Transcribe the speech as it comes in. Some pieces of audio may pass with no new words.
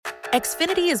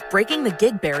Xfinity is breaking the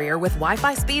gig barrier with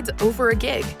Wi-Fi speeds over a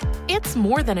gig. It's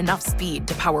more than enough speed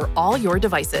to power all your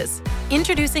devices.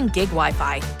 Introducing Gig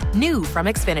Wi-Fi, new from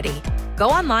Xfinity. Go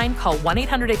online, call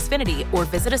 1-800-XFINITY, or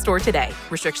visit a store today.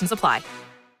 Restrictions apply.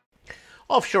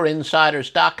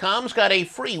 OffshoreInsiders.com's got a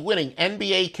free winning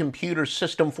NBA computer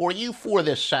system for you for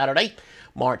this Saturday,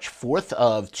 March 4th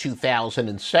of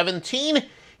 2017.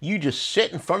 You just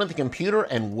sit in front of the computer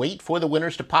and wait for the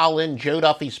winners to pile in. Joe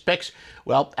Duffy's picks,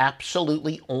 well,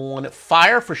 absolutely on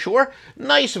fire for sure.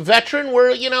 Nice veteran.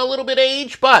 We're, a little bit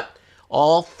aged, but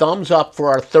all thumbs up for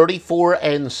our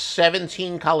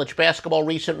 34-17 college basketball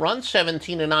recent run.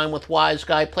 17-9 with Wise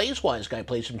Guy Plays. Wise Guy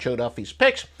Plays from Joe Duffy's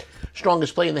picks.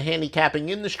 Strongest play in the handicapping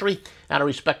industry. Out of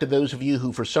respect to those of you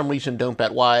who for some reason don't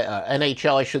bet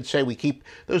NHL, I should say, we keep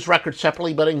those records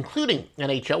separately, but including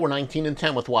NHL, we're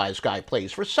 19-10 with Wise Guy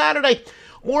Plays. For Saturday,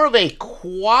 more of a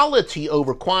quality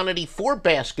over quantity for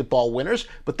basketball winners,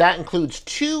 but that includes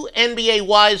 2 NBA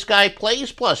Wise Guy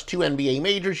Plays plus 2 NBA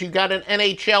majors. You got an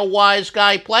NHL Wise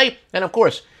Guy Play, and of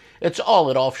course, it's all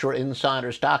at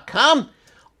OffshoreInsiders.com.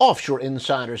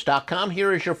 OffshoreInsiders.com.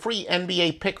 Here is your free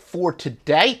NBA pick for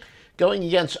today. Going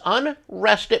against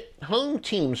unrested home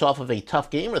teams off of a tough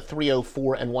game of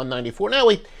 304 and 194. Now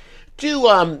we do,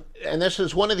 and this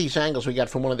is one of these angles we got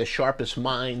from one of the sharpest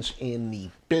minds in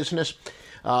the business.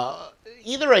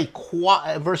 Either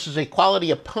versus a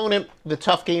quality opponent, the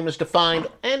tough game is defined,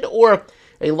 and or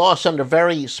a loss under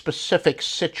very specific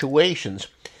situations.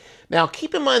 Now,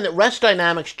 keep in mind that rest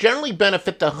dynamics generally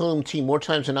benefit the home team more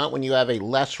times than not when you have a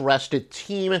less rested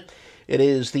team. It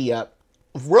is the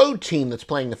road team that's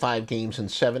playing the 5 games in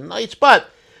 7 nights, but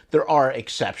there are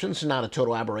exceptions, not a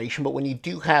total aberration, but when you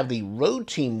do have the road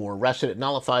team more rested, it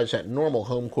nullifies that normal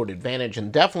home court advantage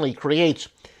and definitely creates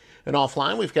an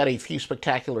offline. We've got a few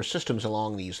spectacular systems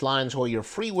along these lines. Well, your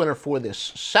free winner for this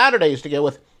Saturday is to go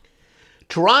with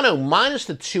Toronto minus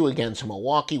the 2 against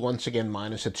Milwaukee. Once again,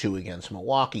 minus the 2 against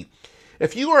Milwaukee.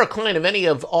 If you are a client of any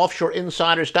of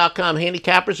OffshoreInsiders.com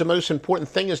handicappers, the most important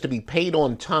thing is to be paid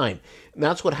on time. And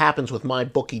that's what happens with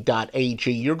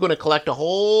MyBookie.ag. You're going to collect a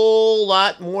whole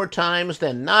lot more times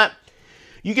than not.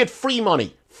 You get free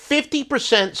money,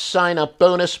 50% sign-up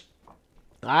bonus.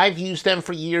 I've used them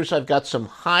for years. I've got some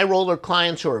high roller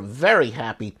clients who are very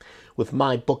happy with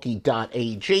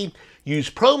MyBookie.ag.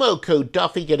 Use promo code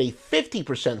Duffy, get a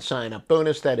 50% sign-up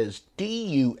bonus. That is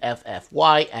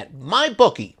DUFFY at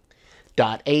MyBookie.ag.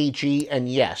 And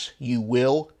yes, you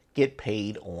will get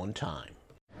paid on time.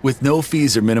 With no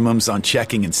fees or minimums on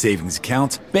checking and savings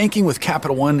accounts, banking with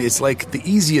Capital One is like the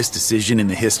easiest decision in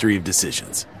the history of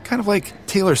decisions. Kind of like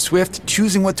Taylor Swift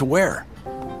choosing what to wear.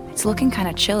 It's looking kind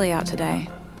of chilly out today.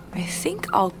 I think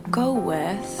I'll go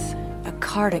with a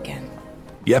cardigan.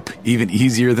 Yep, even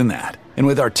easier than that. And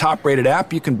with our top-rated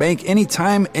app, you can bank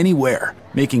anytime, anywhere,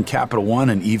 making Capital One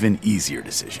an even easier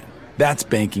decision. That's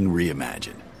banking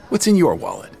reimagined. What's in your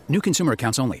wallet? New consumer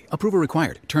accounts only. Approval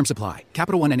required. Terms apply.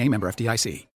 Capital One N.A. member FDIC.